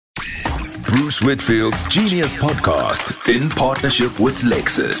Bruce Whitfield's Genius Podcast in partnership with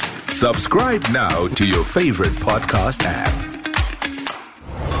Lexus. Subscribe now to your favorite podcast app.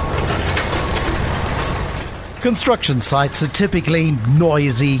 Construction sites are typically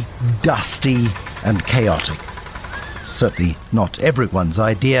noisy, dusty, and chaotic. Certainly not everyone's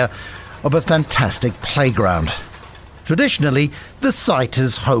idea of a fantastic playground. Traditionally, the site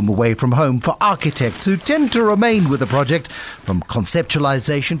is home away from home for architects who tend to remain with the project from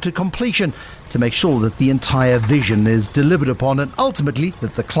conceptualization to completion to make sure that the entire vision is delivered upon and ultimately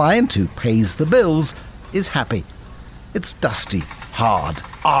that the client who pays the bills is happy. It's dusty, hard,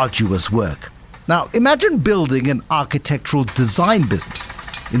 arduous work. Now, imagine building an architectural design business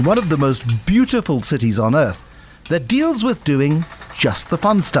in one of the most beautiful cities on earth that deals with doing just the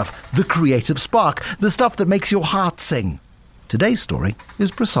fun stuff, the creative spark, the stuff that makes your heart sing. Today's story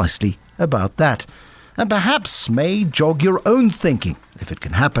is precisely about that, and perhaps may jog your own thinking. If it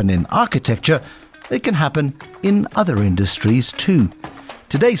can happen in architecture, it can happen in other industries too.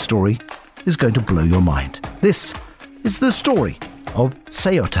 Today's story is going to blow your mind. This is the story of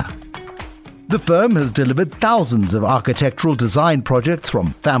SAOTA. The firm has delivered thousands of architectural design projects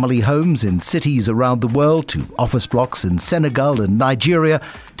from family homes in cities around the world to office blocks in Senegal and Nigeria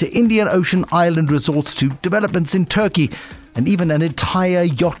to Indian Ocean island resorts to developments in Turkey and even an entire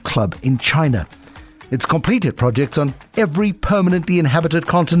yacht club in China. It's completed projects on every permanently inhabited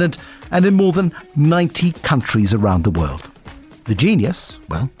continent and in more than 90 countries around the world. The genius,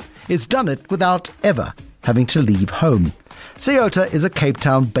 well, it's done it without ever having to leave home. SAOTA is a Cape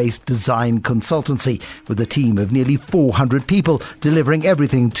Town-based design consultancy with a team of nearly 400 people delivering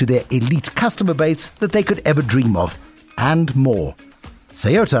everything to their elite customer base that they could ever dream of, and more.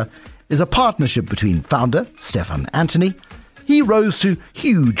 SAOTA is a partnership between founder Stefan Antony. He rose to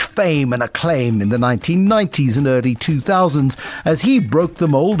huge fame and acclaim in the 1990s and early 2000s as he broke the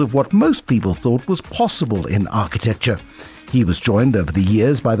mold of what most people thought was possible in architecture. He was joined over the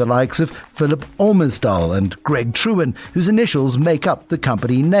years by the likes of Philip Ormersdal and Greg Trewin, whose initials make up the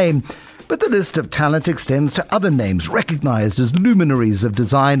company name. But the list of talent extends to other names recognized as luminaries of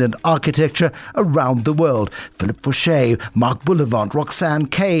design and architecture around the world. Philip Fouché, Mark Bullivant, Roxanne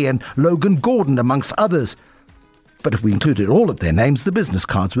Kay and Logan Gordon, amongst others. But if we included all of their names, the business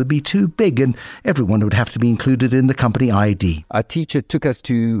cards would be too big and everyone would have to be included in the company ID. Our teacher took us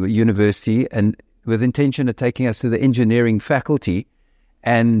to university and with intention of taking us to the engineering faculty.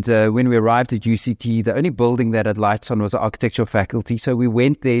 And when we arrived at UCT, the only building that had lights on was the architectural faculty. So we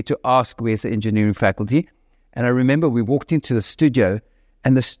went there to ask, where's the engineering faculty? And I remember we walked into the studio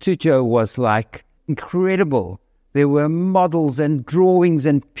and the studio was like incredible. There were models and drawings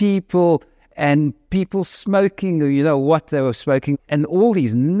and people smoking, you know what they were smoking, and all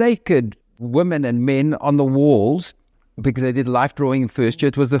these naked women and men on the walls because they did life drawing in first year.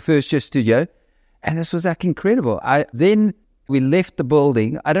 It was the first year studio. And this was like incredible. Then we left the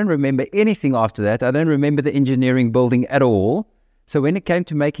building. I don't remember anything after that. I don't remember the engineering building at all. So when it came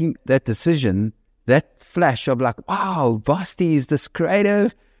to making that decision, that flash of like, wow, Basti is this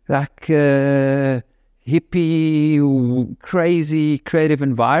creative, like hippie, crazy, creative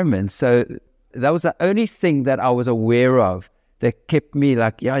environment. So that was the only thing that I was aware of that kept me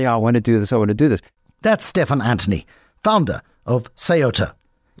like, yeah, I want to do this. That's Stefan Antony, founder of SAOTA.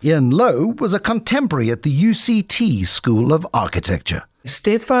 Ian Lowe was a contemporary at the UCT School of Architecture.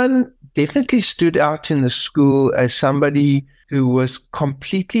 Stefan definitely stood out in the school as somebody who was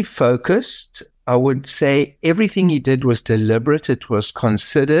completely focused. I would say everything he did was deliberate, it was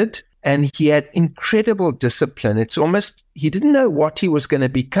considered, and he had incredible discipline. It's almost, he didn't know what he was going to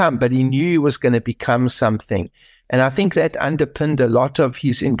become, but he knew he was going to become something. And I think that underpinned a lot of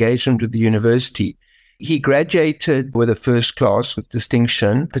his engagement with the university. He graduated with a first class with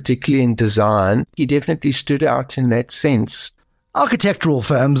distinction, particularly in design. He definitely stood out in that sense. Architectural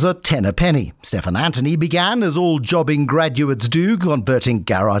firms are 10 a penny. Stefan Antony began as all jobbing graduates do, converting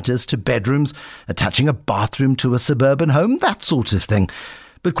garages to bedrooms, attaching a bathroom to a suburban home, that sort of thing.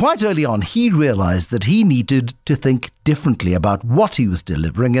 But quite early on, he realized that he needed to think differently about what he was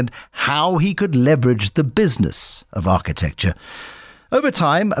delivering and how he could leverage the business of architecture. Over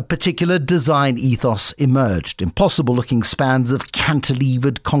time, a particular design ethos emerged, impossible-looking spans of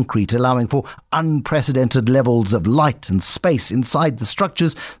cantilevered concrete allowing for unprecedented levels of light and space inside the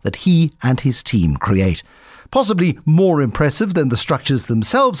structures that he and his team create. Possibly more impressive than the structures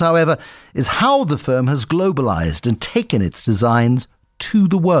themselves, however, is how the firm has globalized and taken its designs to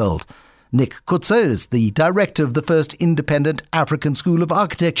the world. Nick Kutzer is the director of the first independent African School of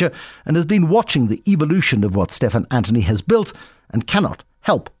Architecture and has been watching the evolution of what Stefan Antony has built and cannot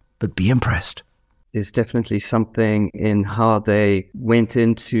help but be impressed. There's definitely something in how they went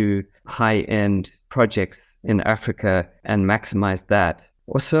into high-end projects in Africa and maximize that.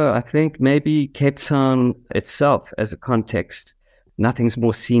 Also, I think maybe Cape Town itself as a context, nothing's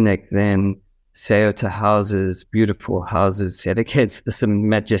more scenic than SAOTA houses, beautiful houses set against some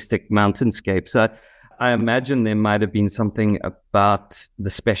majestic mountainscape. So I imagine there might have been something about the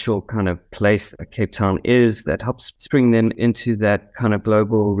special kind of place that Cape Town is that helps bring them into that kind of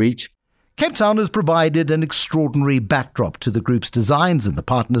global reach. Cape Town has provided an extraordinary backdrop to the group's designs, and the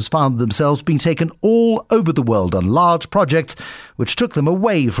partners found themselves being taken all over the world on large projects which took them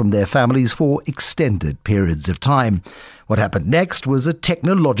away from their families for extended periods of time. What happened next was a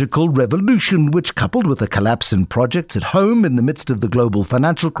technological revolution which, coupled with a collapse in projects at home in the midst of the global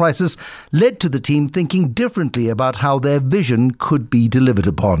financial crisis, led to the team thinking differently about how their vision could be delivered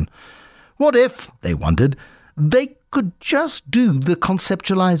upon. What if, they wondered, they could just do the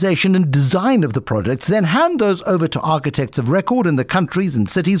conceptualization and design of the projects, then hand those over to architects of record in the countries and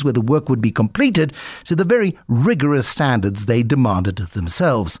cities where the work would be completed to the very rigorous standards they demanded of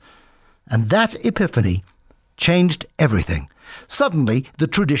themselves. And that epiphany changed everything. Suddenly, the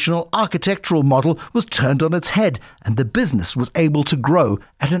traditional architectural model was turned on its head, and the business was able to grow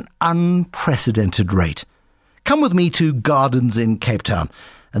at an unprecedented rate. Come with me to Gardens in Cape Town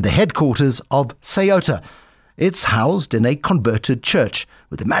and the headquarters of SAOTA. It's housed in a converted church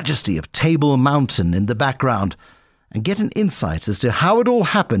with the majesty of Table Mountain in the background, and get an insight as to how it all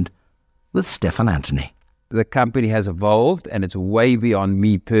happened with Stefan Anthony. The company has evolved, and it's way beyond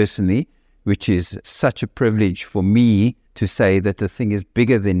me personally, which is such a privilege for me to say that the thing is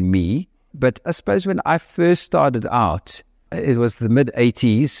bigger than me. But I suppose when I first started out, it was the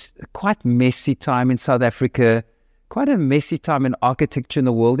mid-80s, quite messy time in South Africa, quite a messy time in architecture in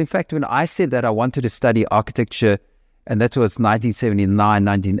the world. In fact, when I said that I wanted to study architecture, and that was 1979,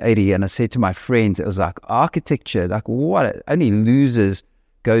 1980, and I said to my friends, it was like, architecture, like what? Only losers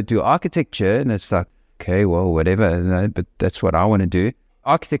go do architecture. And it's like, okay, well, whatever, but that's what I want to do.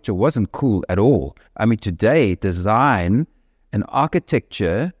 Architecture wasn't cool at all. I mean, today, design and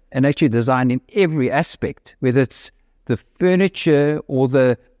architecture, and actually design in every aspect, whether it's the furniture or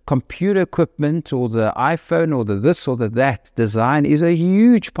the computer equipment or the iPhone or the this or the that, design is a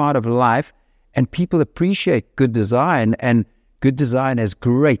huge part of life, and people appreciate good design, and good design has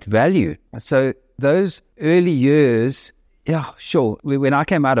great value. So those early years, yeah, sure. When I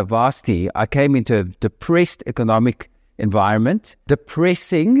came out of varsity, I came into a depressed economic environment.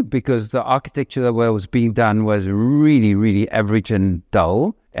 Depressing because the architecture that was being done was really, really average and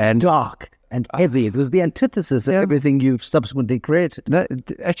dull and dark and heavy. It was the antithesis of everything you've subsequently created. No,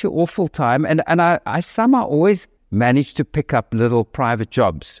 actually awful time. And I somehow always managed to pick up little private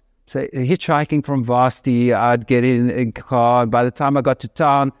jobs. So hitchhiking from varsity, I'd get in a car. By the time I got to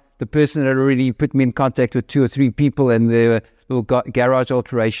town, the person had already put me in contact with 2 or 3 people, and there were little garage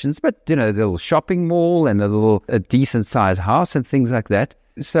alterations, but, the little shopping mall and a decent sized house and things like that.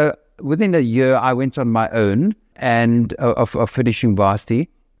 So within a year, I went on my own and of finishing varsity.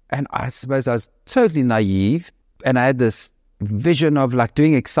 And I suppose I was totally naive, and I had this vision of like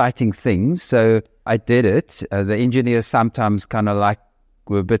doing exciting things. So I did it. The engineers sometimes kind of like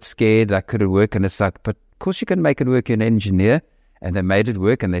were a bit scared I couldn't work, and it's like, but of course you can make it work, you're an engineer. And they made it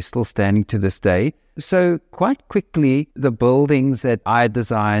work, and they're still standing to this day. So quite quickly, the buildings that I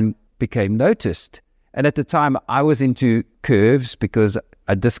designed became noticed. And at the time, I was into curves because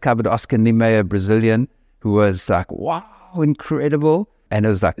I discovered Oscar Niemeyer, a Brazilian, who was like, wow, incredible. And it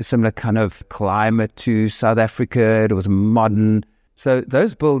was like a similar kind of climate to South Africa. It was modern. So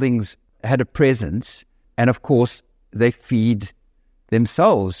those buildings had a presence. And of course, they feed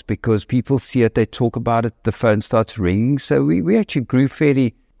themselves because people see it, they talk about it, the phone starts ringing. So we actually grew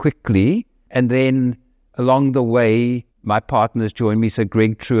fairly quickly. And then along the way, my partners joined me. So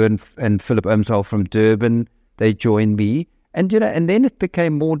Greg True and Philip Omsal from Durban, they joined me. And, and then it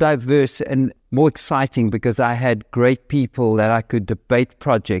became more diverse and more exciting because I had great people that I could debate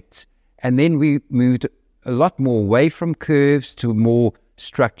projects. And then we moved a lot more away from curves to more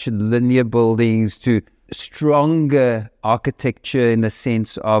structured linear buildings, to stronger architecture in the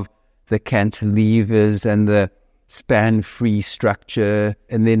sense of the cantilevers and the span-free structure.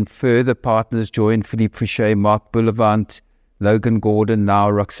 And then further partners joined: Philippe Fouché, Mark Boulevant, Logan Gordon, now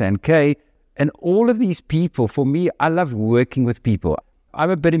Roxanne Kay. And all of these people, for me, I love working with people. I'm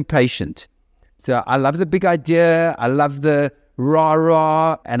a bit impatient. So I love the big idea, I love the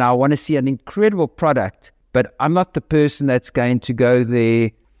rah-rah, and I want to see an incredible product. But I'm not the person that's going to go there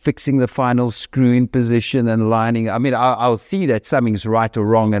fixing the final screw in position and lining. I mean, I'll see that something's right or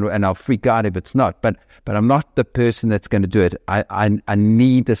wrong, and I'll freak out if it's not. But I'm not the person that's going to do it. I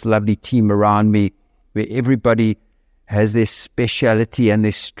need this lovely team around me where everybody has their speciality and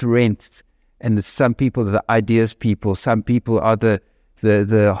their strengths. And some people are the ideas people, some people are the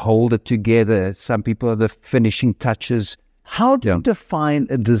hold it together, some people are the finishing touches. How do you define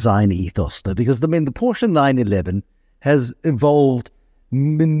a design ethos, though? Because, the Porsche 911 has evolved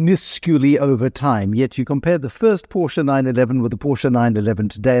minusculely over time, yet you compare the first Porsche 911 with the Porsche 911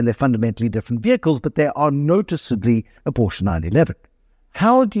 today, and they're fundamentally different vehicles, but they are noticeably a Porsche 911.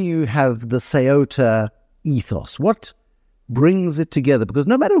 How do you have the SAOTA ethos? What brings it together? Because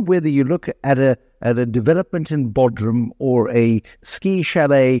no matter whether you look at a development in Bodrum or a ski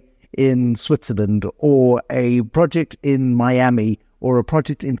chalet in Switzerland or a project in Miami or a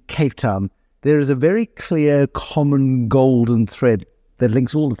project in Cape Town, there is a very clear common golden thread that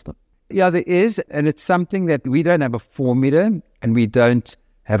links all of them. Yeah, there is, and it's something that we don't have a formula, and we don't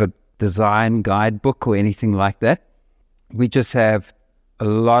have a design guidebook or anything like that. We just have a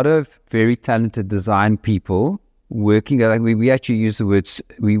lot of very talented design people working. Like we actually use the words,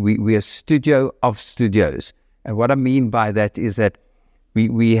 we are a studio of studios. And what I mean by that is that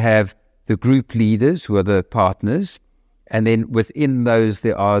we have the group leaders who are the partners, and then within those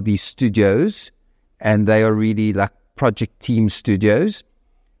there are these studios, and they are really like project team studios.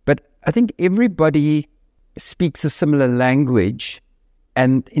 But I think everybody speaks a similar language,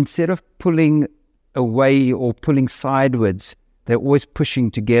 and instead of pulling away or pulling sideways, they're always pushing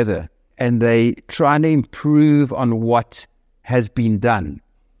together, and they trying to improve on what has been done.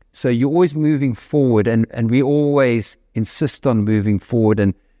 So you're always moving forward, and we always insist on moving forward.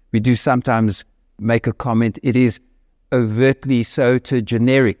 And we do sometimes make a comment, it is overtly SAOTA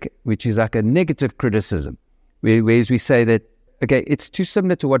generic, which is like a negative criticism, whereas we say that, okay, it's too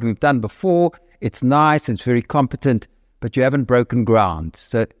similar to what we've done before, it's nice, it's very competent, but you haven't broken ground.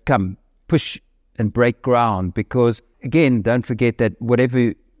 So come, push and break ground, because again, don't forget that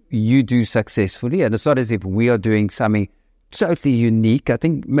whatever you do successfully, and it's not as if we are doing something totally unique. I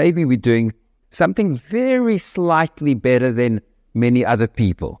think maybe we're doing something very slightly better than many other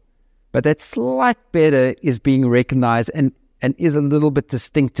people. But that slight better is being recognized and is a little bit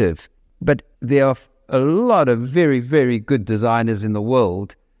distinctive. But there are a lot of very, very good designers in the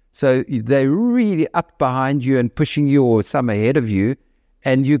world. So they're really up behind you and pushing you, or some ahead of you.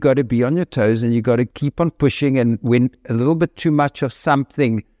 And you got to be on your toes, and you got to keep on pushing. And when a little bit too much of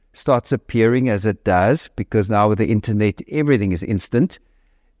something starts appearing, as it does, because now with the internet, everything is instant,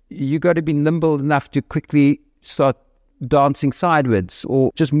 you got to be nimble enough to quickly start dancing sideways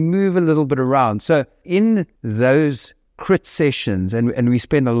or just move a little bit around. So in those crit sessions, and we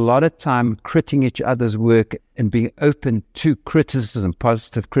spend a lot of time critting each other's work and being open to criticism,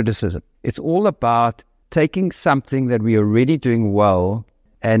 positive criticism. It's all about taking something that we are already doing well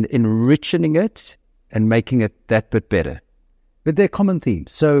and enriching it and making it that bit better. But they're common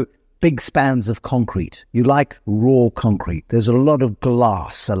themes. So big spans of concrete. You like raw concrete. There's a lot of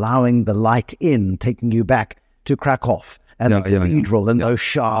glass, allowing the light in, taking you back to Krakow and the cathedral and those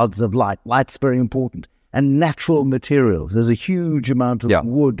shards of light. Light's very important. And natural materials. There's a huge amount of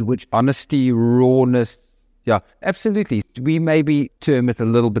wood, which... Honesty, rawness. Yeah, absolutely. We maybe term it a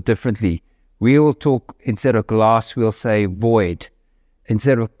little bit differently. We'll talk, instead of glass, we'll say void.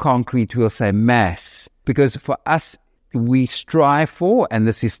 Instead of concrete, we'll say mass. Because for us, we strive for, and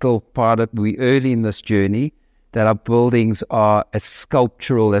this is still part of, we early in this journey, that our buildings are as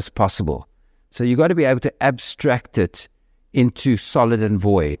sculptural as possible. So you've got to be able to abstract it into solid and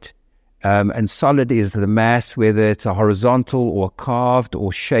void. And solid is the mass, whether it's a horizontal or carved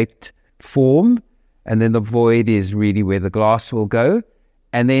or shaped form. And then the void is really where the glass will go.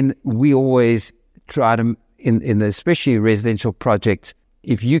 And then we always try to, in especially residential projects,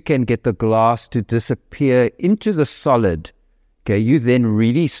 if you can get the glass to disappear into the solid, okay, you then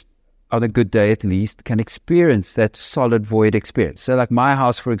really, on a good day at least, can experience that solid void experience. So like my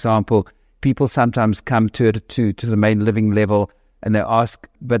house, for example, people sometimes come to it, to the main living level, and they ask,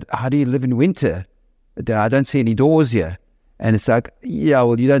 but how do you live in winter? I don't see any doors here. And it's like, yeah,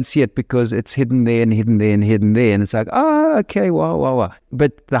 well, you don't see it because it's hidden there and hidden there and hidden there. And it's like, oh, okay, wow.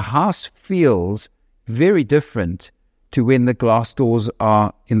 But the house feels very different to when the glass doors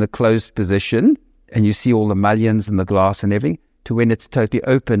are in the closed position and you see all the mullions and the glass and everything, to when it's totally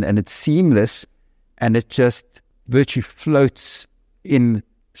open and it's seamless and it just virtually floats in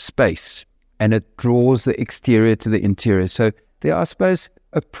space and it draws the exterior to the interior. So there are, I suppose,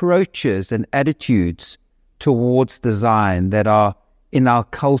 approaches and attitudes towards design that are in our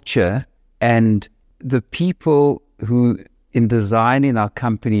culture, and the people who in design in our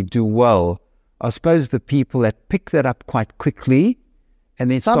company do well, I suppose the people that pick that up quite quickly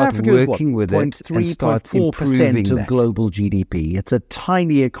and then start working with it and start improving 0.4% of global GDP. It's a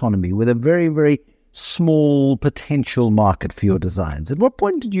tiny economy with a very, very small potential market for your designs. At what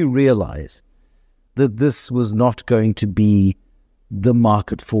point did you realize that this was not going to be the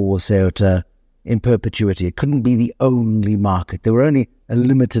market for SAOTA in perpetuity? It couldn't be the only market. There were only a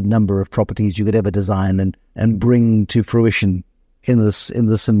limited number of properties you could ever design and bring to fruition in this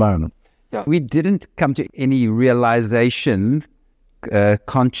environment. Yeah. We didn't come to any realization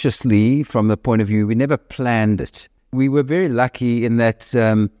consciously from the point of view. We never planned it. We were very lucky in that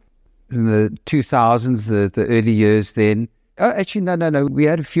in the 2000s, the early years then. Oh, actually, no. We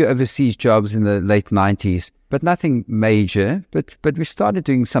had a few overseas jobs in the late 90s, but nothing major. But we started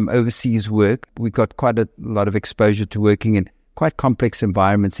doing some overseas work. We got quite a lot of exposure to working in quite complex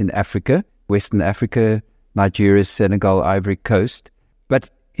environments in Africa, Western Africa, Nigeria, Senegal, Ivory Coast. But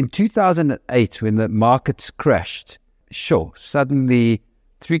in 2008, when the markets crashed, suddenly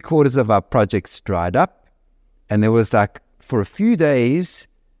 3/4 of our projects dried up. And there was like, for a few days,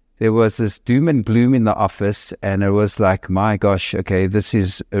 there was this doom and gloom in the office, and it was like, my gosh, okay, this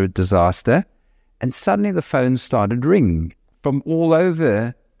is a disaster. And suddenly the phone started ringing from all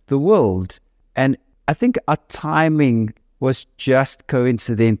over the world. And I think our timing was just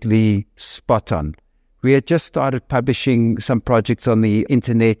coincidentally spot on. We had just started publishing some projects on the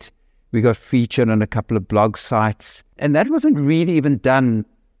internet. We got featured on a couple of blog sites. And that wasn't really even done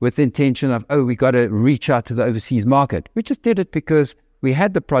with the intention of, we got to reach out to the overseas market. We just did it because we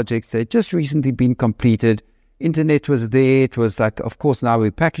had the projects that had just recently been completed. Internet was there. It was like, of course, now we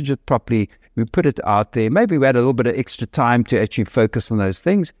package it properly. We put it out there. Maybe we had a little bit of extra time to actually focus on those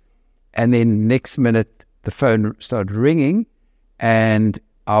things. And then next minute, the phone started ringing and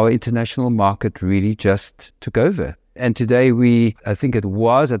our international market really just took over. And today I think it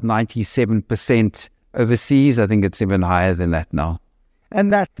was at 97% overseas. I think it's even higher than that now.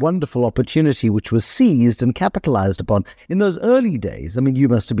 And that wonderful opportunity which was seized and capitalized upon in those early days. I mean, you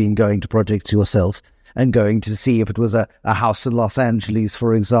must have been going to projects yourself and going to see if it was a house in Los Angeles,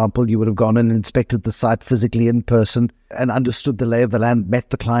 for example. You would have gone and inspected the site physically in person and understood the lay of the land, met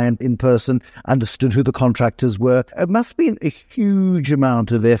the client in person, understood who the contractors were. It must have been a huge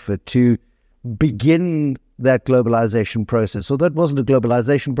amount of effort to begin that globalization process. So that wasn't a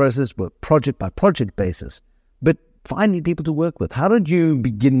globalization process, but project by project basis. But finding people to work with. How did you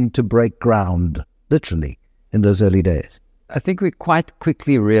begin to break ground, literally, in those early days? I think we quite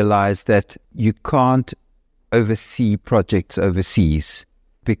quickly realized that you can't oversee projects overseas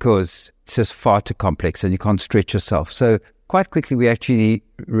because it's just far too complex and you can't stretch yourself. So quite quickly we actually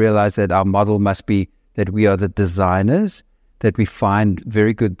realized that our model must be that we are the designers, that we find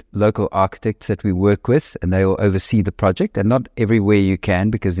very good local architects that we work with and they will oversee the project. And not everywhere you can,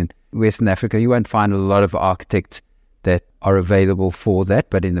 because in Western Africa you won't find a lot of architects that are available for that.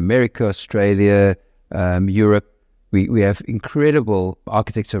 But in America, Australia, Europe, we have incredible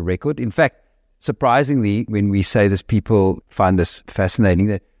architects of record. In fact, surprisingly, when we say this, people find this fascinating,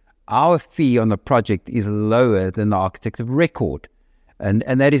 that our fee on the project is lower than the architect of record. And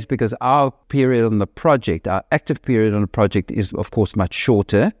that is because our period on the project, our active period on the project is, of course, much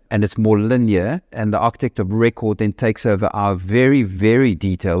shorter and it's more linear. And the architect of record then takes over our very, very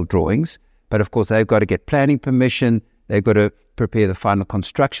detailed drawings. But of course, they've got to get planning permission. They've got to prepare the final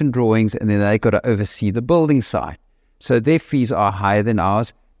construction drawings, and then they've got to oversee the building site. So their fees are higher than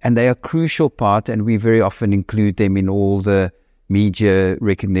ours, and they are a crucial part, and we very often include them in all the media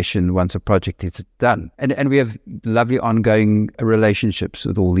recognition once a project is done. And we have lovely ongoing relationships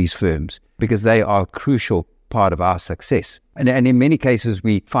with all these firms because they are a crucial part of our success. And in many cases,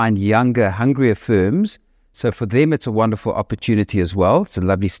 we find younger, hungrier firms. So for them, it's a wonderful opportunity as well. It's a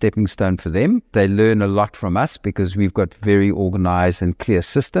lovely stepping stone for them. They learn a lot from us because we've got very organized and clear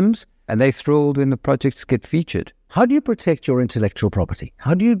systems, and they're thrilled when the projects get featured. How do you protect your intellectual property?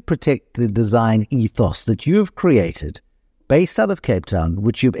 How do you protect the design ethos that you've created based out of Cape Town,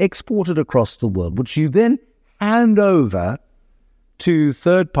 which you've exported across the world, which you then hand over to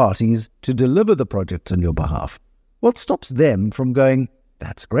third parties to deliver the projects on your behalf? What stops them from going,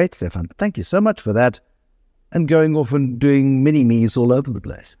 that's great, Stefan, thank you so much for that, and going off and doing mini-me's all over the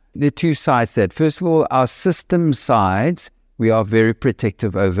place? There are two sides to that. First of all, our system sides, we are very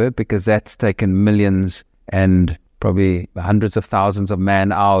protective over because that's taken millions and probably hundreds of thousands of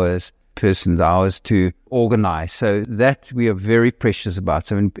man-hours, persons hours to organize. So that we are very precious about.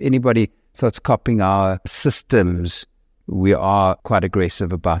 So when anybody starts copying our systems, we are quite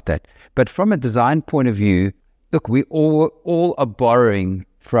aggressive about that. But from a design point of view, look, we all are borrowing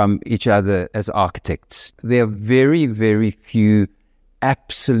from each other as architects. There are very, very few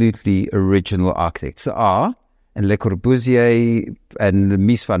absolutely original architects. There are, and Le Corbusier and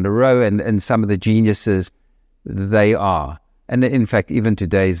Mies van der Rohe and some of the geniuses, they are. And in fact, even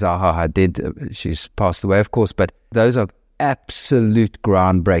today, Zaha Hadid, she's passed away, of course, but those are absolute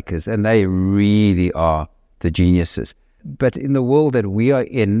groundbreakers, and they really are the geniuses. But in the world that we are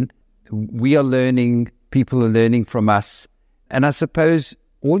in, we are learning, people are learning from us. And I suppose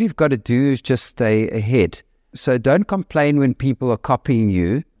all you've got to do is just stay ahead. So don't complain when people are copying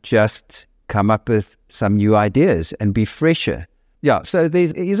you. Just come up with some new ideas and be fresher. Yeah, so there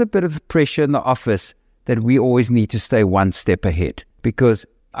is a bit of pressure in the office that we always need to stay one step ahead. Because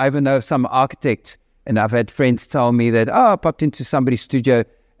I even know some architects, and I've had friends tell me that, I popped into somebody's studio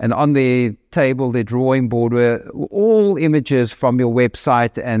and on their table, their drawing board were all images from your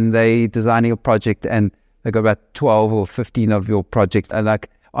website, and they designing a project, and they got about 12 or 15 of your projects. And like,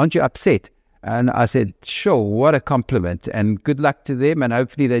 aren't you upset? And I said, sure, what a compliment, and good luck to them. And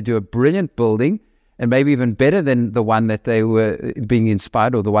hopefully they do a brilliant building, and maybe even better than the one that they were being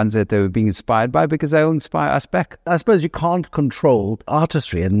inspired, or the ones that they were being inspired by, because they'll inspire us back. I suppose you can't control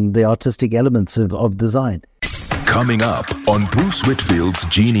artistry and the artistic elements of design. Coming up on Bruce Whitfield's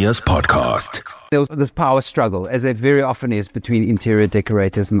Genius Podcast. There's this power struggle, as there very often is, between interior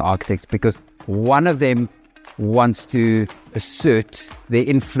decorators and architects, because one of them wants to assert their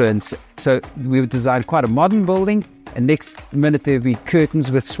influence. So we would design quite a modern building, and next minute there'd be curtains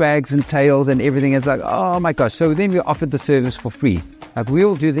with swags and tails and everything. It's like, oh my gosh. So then we offered the service for free. Like,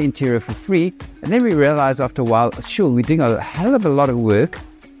 we'll do the interior for free. And then we realized after a while, sure, we're doing a hell of a lot of work,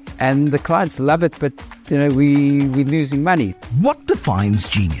 and the clients love it, but we're losing money. What defines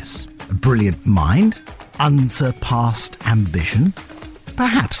genius? A brilliant mind? Unsurpassed ambition?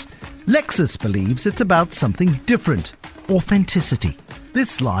 Perhaps. Lexus believes it's about something different. Authenticity.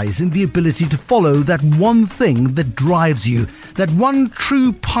 This lies in the ability to follow that one thing that drives you, that one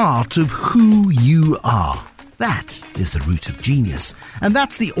true part of who you are. That is the root of genius, and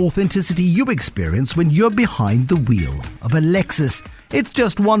that's the authenticity you experience when you're behind the wheel of a Lexus. It's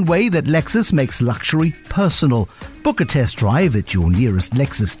just one way that Lexus makes luxury personal. Book a test drive at your nearest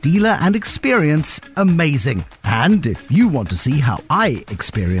Lexus dealer and experience amazing. And if you want to see how I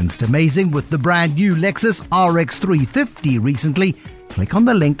experienced amazing with the brand new Lexus RX 350 recently, click on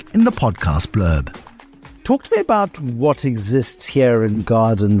the link in the podcast blurb. Talk to me about what exists here in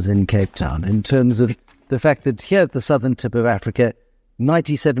gardens in Cape Town, in terms of the fact that here at the southern tip of Africa,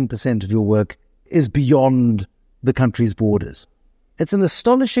 97% of your work is beyond the country's borders. It's an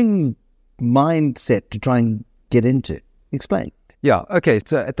astonishing mindset to try and get into. Explain. Yeah, okay.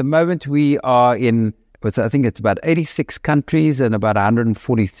 So at the moment we are in, I think it's about 86 countries and about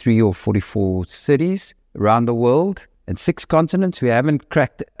 143 or 44 cities around the world, and 6 continents. We haven't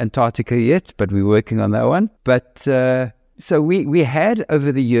cracked Antarctica yet, but we're working on that one. But so we had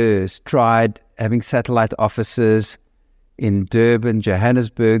over the years tried having satellite offices in Durban,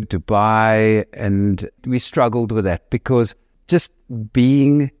 Johannesburg, Dubai, and we struggled with that because just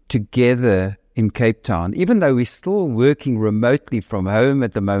being together in Cape Town, even though we're still working remotely from home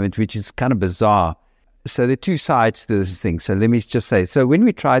at the moment, which is kind of bizarre. So there are two sides to this thing. So let me just say, so when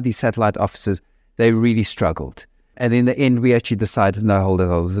we tried these satellite offices, they really struggled. And in the end, we actually decided, no, hold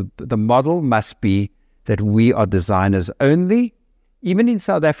on. The model must be that we are designers only. Even in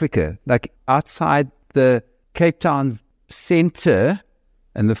South Africa, like outside the Cape Town center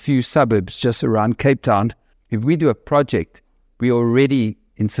and the few suburbs just around Cape Town, if we do a project, we already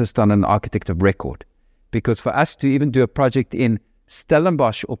insist on an architect of record. Because for us to even do a project in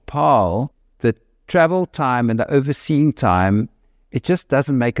Stellenbosch or Paarl, the travel time and the overseeing time, it just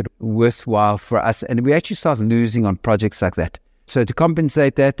doesn't make it worthwhile for us. And we actually start losing on projects like that. So to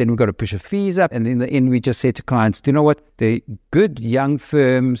compensate that, then we've got to push the fees up. And in the end, we just say to clients, do you know what? The good young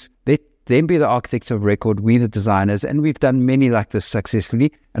firms, let them be the architects of record, we the designers. And we've done many like this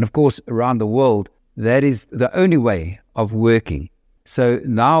successfully. And of course, around the world, that is the only way of working. So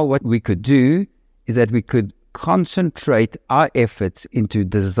now what we could do is that we could concentrate our efforts into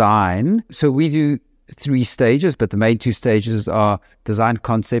design. So we do 3 stages, but the main 2 stages are design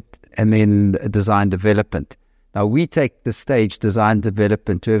concept and then design development. Now, we take the stage design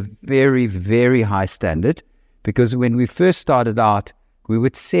development to a very, very high standard, because when we first started out, we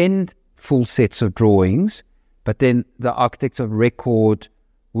would send full sets of drawings, but then the architects of record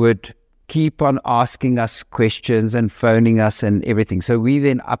would keep on asking us questions and phoning us and everything. So we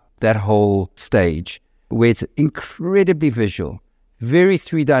then up that whole stage where it's incredibly visual, very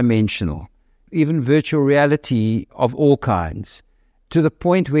 3-dimensional, even virtual reality of all kinds, to the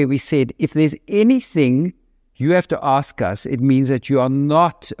point where we said, if there's anything you have to ask us, it means that you are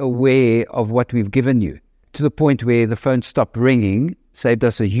not aware of what we've given you. To the point where the phone stopped ringing, saved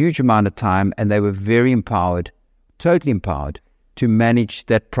us a huge amount of time, and they were very empowered, totally empowered, to manage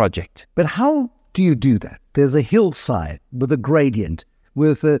that project. But how do you do that? There's a hillside with a gradient,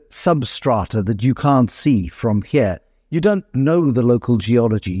 with a substrata that you can't see from here. You don't know the local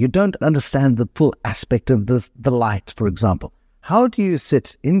geology. You don't understand the full aspect of the light, for example. How do you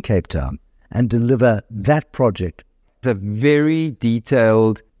sit in Cape Town and deliver that project? It's a very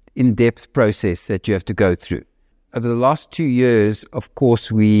detailed, in-depth process that you have to go through. Over the last 2 years, of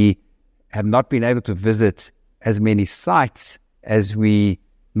course, we have not been able to visit as many sites as we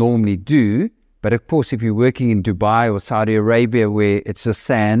normally do. But of course, if you're working in Dubai or Saudi Arabia where it's just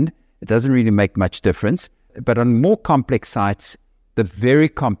sand, it doesn't really make much difference. But on more complex sites, the very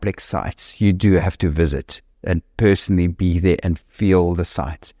complex sites, you do have to visit and personally be there and feel the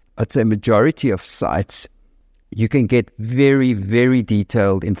sites. I'd say majority of sites, you can get very, very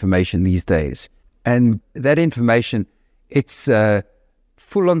detailed information these days. And that information, it's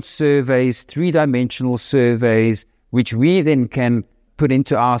full-on surveys, three-dimensional surveys, which we then can put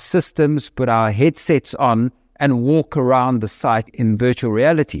into our systems, put our headsets on, and walk around the site in virtual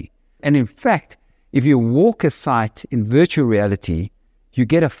reality. And in fact, if you walk a site in virtual reality, you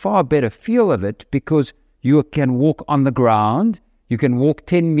get a far better feel of it because you can walk on the ground, you can walk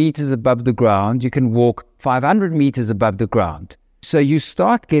 10 meters above the ground, you can walk 500 meters above the ground. So you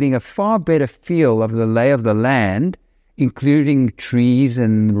start getting a far better feel of the lay of the land, including trees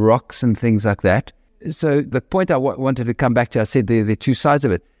and rocks and things like that. So the point I wanted to come back to, I said there are two sides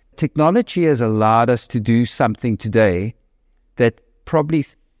of it. Technology has allowed us to do something today that probably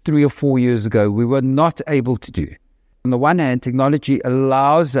 3 or 4 years ago we were not able to do. On the one hand, technology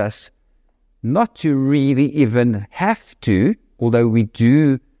allows us not to really even have to, although we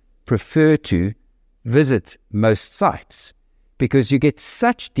do prefer to, visit most sites, because you get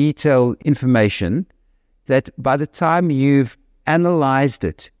such detailed information that by the time you've analyzed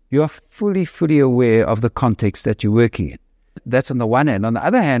it, you are fully aware of the context that you're working in. That's on the one hand. On the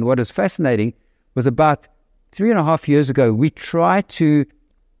other hand, what is fascinating was about 3.5 years ago, we tried to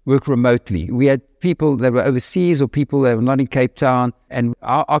work remotely. We had people that were overseas or people that were not in Cape Town, and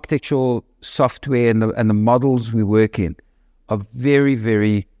our architectural software and the models we work in are very,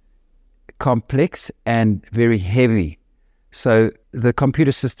 very complex and very heavy. So the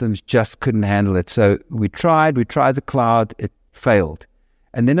computer systems just couldn't handle it. So we tried the cloud, it failed.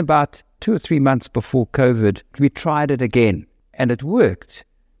 And then about 2 or 3 months before COVID, we tried it again and it worked.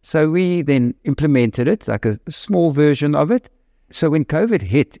 So we then implemented it, like a small version of it. So when COVID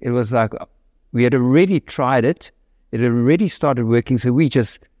hit, it was like we had already tried it. It had already started working. So we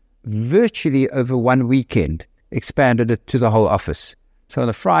just virtually over one weekend expanded it to the whole office. So on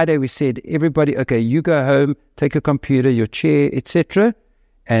a Friday, we said, everybody, okay, you go home, take your computer, your chair, etc.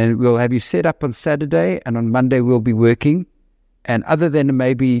 And we'll have you set up on Saturday. And on Monday, we'll be working. And other than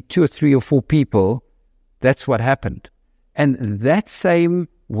maybe 2 or 3 or 4 people, that's what happened. And that same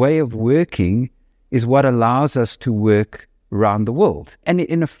way of working is what allows us to work around the world. And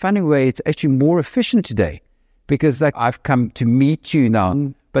in a funny way, it's actually more efficient today because like I've come to meet you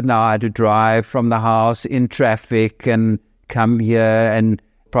now, but now I had to drive from the house in traffic and come here and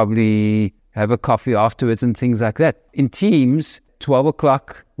probably have a coffee afterwards and things like that. In Teams, 12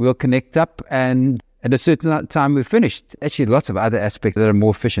 o'clock, we'll connect up and at a certain time we're finished. Actually, lots of other aspects that are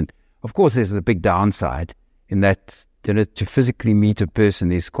more efficient. Of course, there's the big downside in that to physically meet a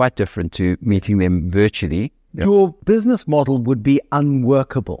person is quite different to meeting them virtually. Your business model would be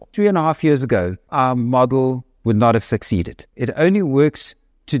unworkable. 3.5 years ago, our model would not have succeeded. It only works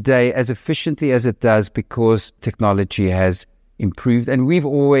today as efficiently as it does because technology has improved. And we've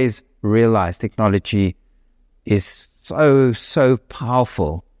always realized technology is so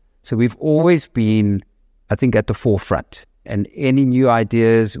powerful. So we've always been, I think, at the forefront. And any new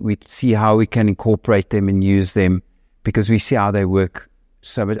ideas, we see how we can incorporate them and use them because we see how they work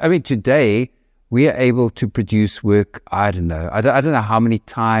so much. I mean, today, we are able to produce work, I don't know how many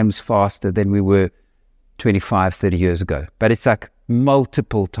times faster than we were 25, 30 years ago. But it's like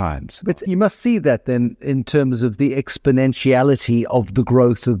multiple times. But you must see that then in terms of the exponentiality of the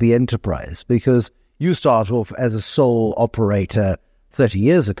growth of the enterprise, because you start off as a sole operator 30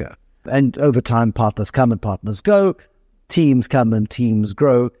 years ago. And over time, partners come and partners go, teams come and teams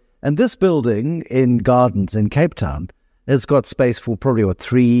grow. And this building in Gardens in Cape Town has got space for probably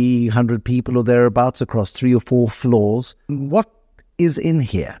 300 people or thereabouts across 3 or 4 floors. What is in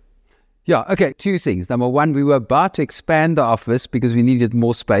here? Yeah, okay, 2 things. Number one, we were about to expand the office because we needed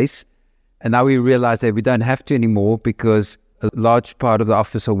more space. And now we realize that we don't have to anymore because a large part of the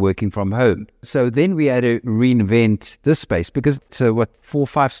office are working from home. So then we had to reinvent this space because it's a 4 or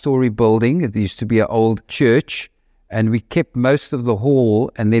 5 story building. It used to be an old church and we kept most of the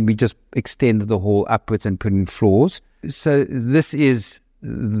hall and then we just extended the hall upwards and put in floors. So this is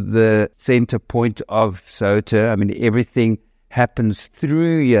the center point of SAOTA. I mean, everything happens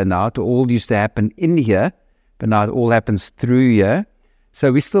through here now. It all used to happen in here, but now it all happens through here.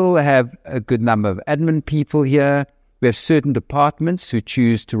 So we still have a good number of admin people here. We have certain departments who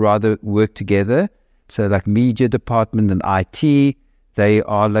choose to rather work together. So like media department and IT, they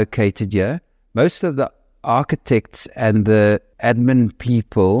are located here. Most of the architects and the admin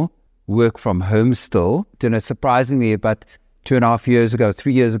people work from home still. Surprisingly, about 2.5 years ago,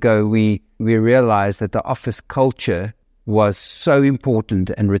 3 years ago, we realized that the office culture was so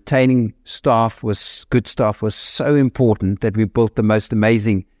important, and retaining good staff was so important, that we built the most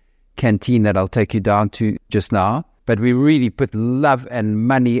amazing canteen that I'll take you down to just now. But we really put love and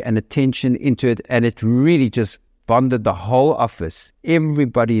money and attention into it, and it really just bonded the whole office.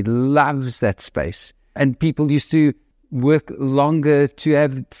 Everybody loves that space. And people used to work longer to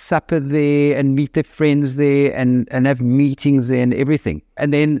have supper there and meet their friends there and have meetings there and everything.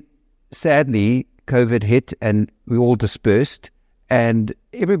 And then sadly, COVID hit and we all dispersed, and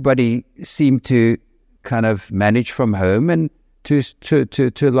everybody seemed to kind of manage from home and to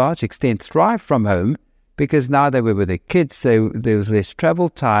a large extent thrive from home, because now they were with their kids, so there was less travel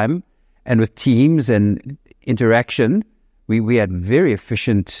time, and with teams and interaction, we had very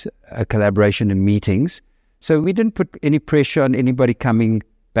efficient collaboration and meetings. So we didn't put any pressure on anybody coming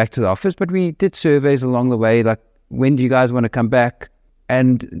back to the office, but we did surveys along the way, like, when do you guys want to come back?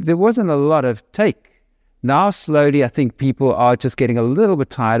 And there wasn't a lot of take. Now, slowly, I think people are just getting a little bit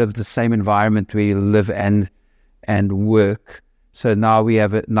tired of the same environment where you live and work. So now we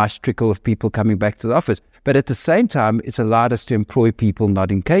have a nice trickle of people coming back to the office. But at the same time, it's allowed us to employ people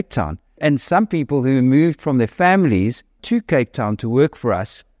not in Cape Town. And some people who moved from their families to Cape Town to work for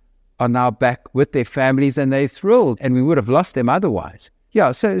us are now back with their families, and they're thrilled, and we would have lost them otherwise.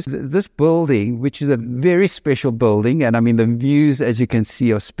 Yeah, so this building, which is a very special building, and I mean, the views, as you can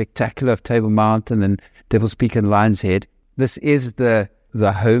see, are spectacular of Table Mountain and Devil's Peak and Lion's Head. This is the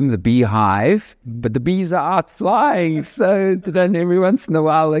home, the beehive, but the bees are out flying. So then every once in a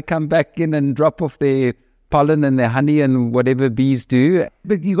while, they come back in and drop off their pollen and their honey and whatever bees do.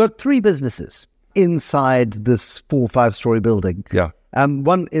 But you've got 3 businesses inside this 4 or 5 story building. Yeah.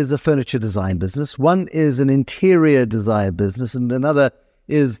 One is a furniture design business, one is an interior design business, and another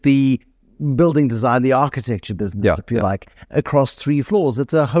is the building design, the architecture business, if you like, across 3 floors.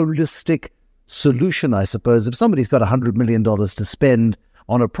 It's a holistic solution, I suppose. If somebody's got $100 million to spend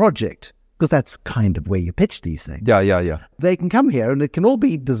on a project, because that's kind of where you pitch these things. Yeah. They can come here and it can all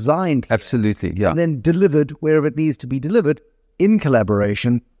be designed here, Absolutely, yeah. and then delivered wherever it needs to be delivered in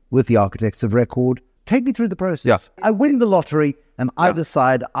collaboration with the architects of record. Take me through the process. Yeah. I win the lottery and I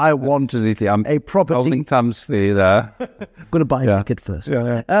decide I want a property. Holding thumbs for you there. I'm going to buy a ticket first.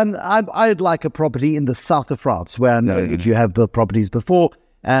 And I'd like a property in the south of France, where I know you have built properties before,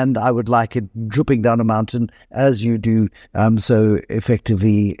 and I would like it dripping down a mountain as you do so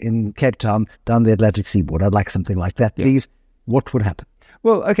effectively in Cape Town, down the Atlantic seaboard. I'd like something like that, please. What would happen?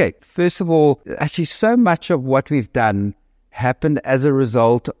 Well, okay, first of all, actually so much of what we've done happened as a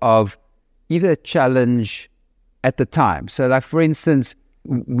result of either a challenge at the time. So like, for instance,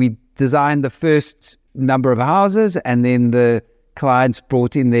 we designed the first number of houses, and then the clients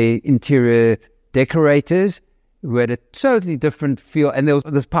brought in their interior decorators who had a totally different feel. And there was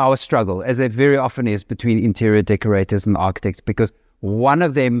this power struggle, as there very often is, between interior decorators and architects, because one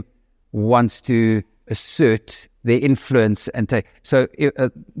of them wants to assert their influence and take. So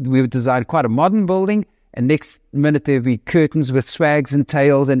we designed quite a modern building, and next minute there'd be curtains with swags and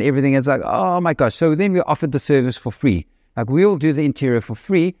tails and everything. It's like, oh my gosh. So then we offered the service for free. Like, we'll do the interior for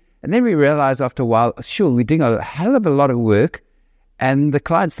free. And then we realized after a while, sure, we're doing a hell of a lot of work and the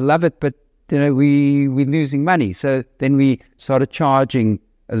clients love it, but we're losing money. So then we started charging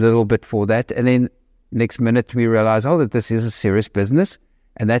a little bit for that. And then next minute we realized, that this is a serious business.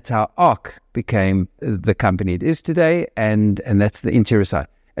 And that's how ARC became the company it is today. And that's the interior side.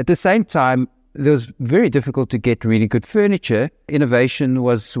 At the same time, it was very difficult to get really good furniture. Innovation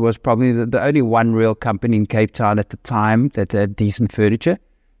was probably the only one real company in Cape Town at the time that had decent furniture.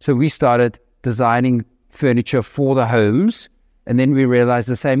 So we started designing furniture for the homes. And then we realized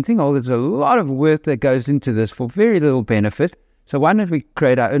the same thing. There's a lot of work that goes into this for very little benefit. So why don't we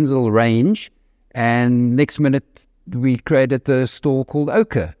create our own little range? And next minute, we created the store called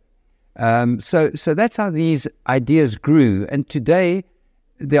Ochre. So that's how these ideas grew. And today,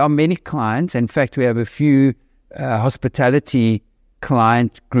 there are many clients. In fact, we have a few hospitality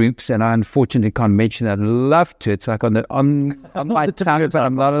client groups, and I unfortunately can't mention that. I'd love to. It's like on my tongue, but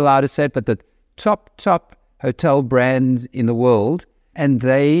I'm not allowed to say it. But the top hotel brands in the world, and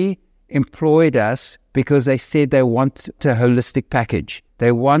they employed us because they said they want a holistic package.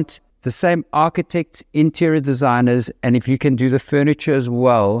 They want the same architects, interior designers, and if you can do the furniture as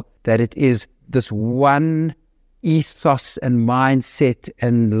well, that it is this one ethos and mindset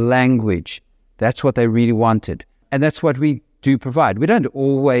and language. That's what they really wanted. And that's what we do provide. We don't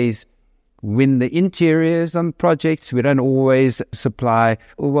always win the interiors on projects. We don't always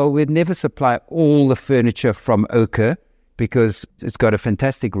we'd never supply all the furniture from Ochre because it's got a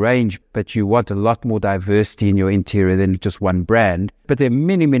fantastic range, but you want a lot more diversity in your interior than just one brand. But there are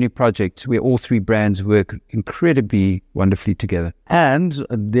many, many projects where all three brands work incredibly wonderfully together. And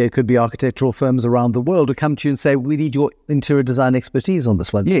there could be architectural firms around the world who come to you and say, we need your interior design expertise on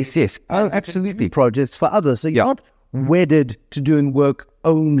this one. Yes. Oh, absolutely. Projects for others. So you're not wedded to doing work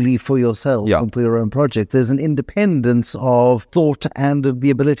only for yourself and for your own project. There's an independence of thought and of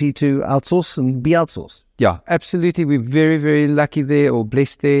the ability to outsource and be outsourced. Yeah, absolutely. We're very, very lucky there or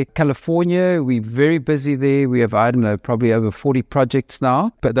blessed there. California, we're very busy there. We have, probably over 40 projects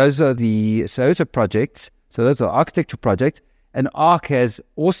now. But those are the SAOTA projects. So those are architectural projects. And ARC has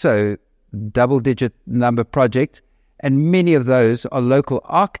also double-digit number projects. And many of those are local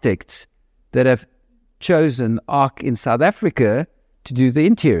architects that have chosen ARC in South Africa to do the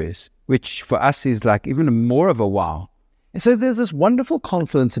interiors, which for us is like even more of a wow. And so there's this wonderful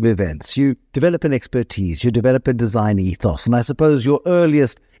confluence of events. You develop an expertise, you develop a design ethos, and I suppose your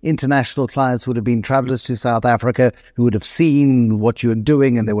earliest international clients would have been travelers to South Africa who would have seen what you were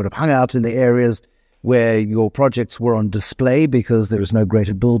doing, and they would have hung out in the areas where your projects were on display because there is no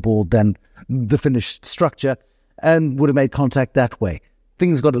greater billboard than the finished structure, and would have made contact that way.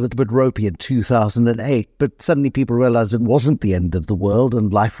 Things got a little bit ropey in 2008, but suddenly people realized it wasn't the end of the world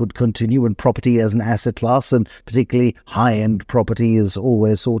and life would continue, and property as an asset class, and particularly high-end property, is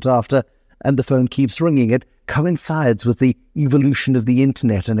always sought after, and the phone keeps ringing. It coincides with the evolution of the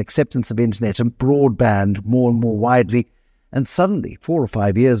internet and acceptance of internet and broadband more and more widely. And suddenly, 4 or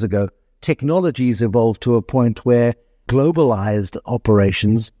 5 years ago, technologies evolved to a point where globalized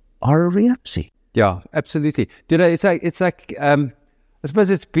operations are a reality. Yeah, absolutely. It's like I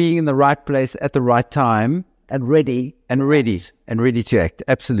suppose it's being in the right place at the right time and ready to act.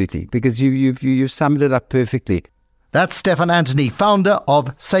 Absolutely, because you've summed it up perfectly. That's Stefan Anthony, founder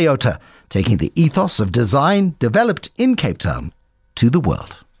of SAOTA, taking the ethos of design developed in Cape Town to the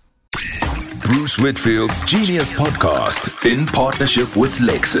world. Bruce Whitfield's Genius Podcast in partnership with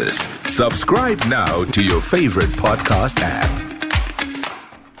Lexus. Subscribe now to your favorite podcast app.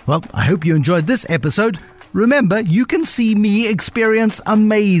 Well, I hope you enjoyed this episode. Remember, you can see me experience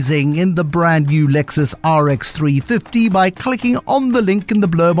amazing in the brand new Lexus RX 350 by clicking on the link in the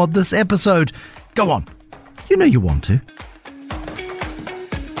blurb of this episode. Go on. You know you want to.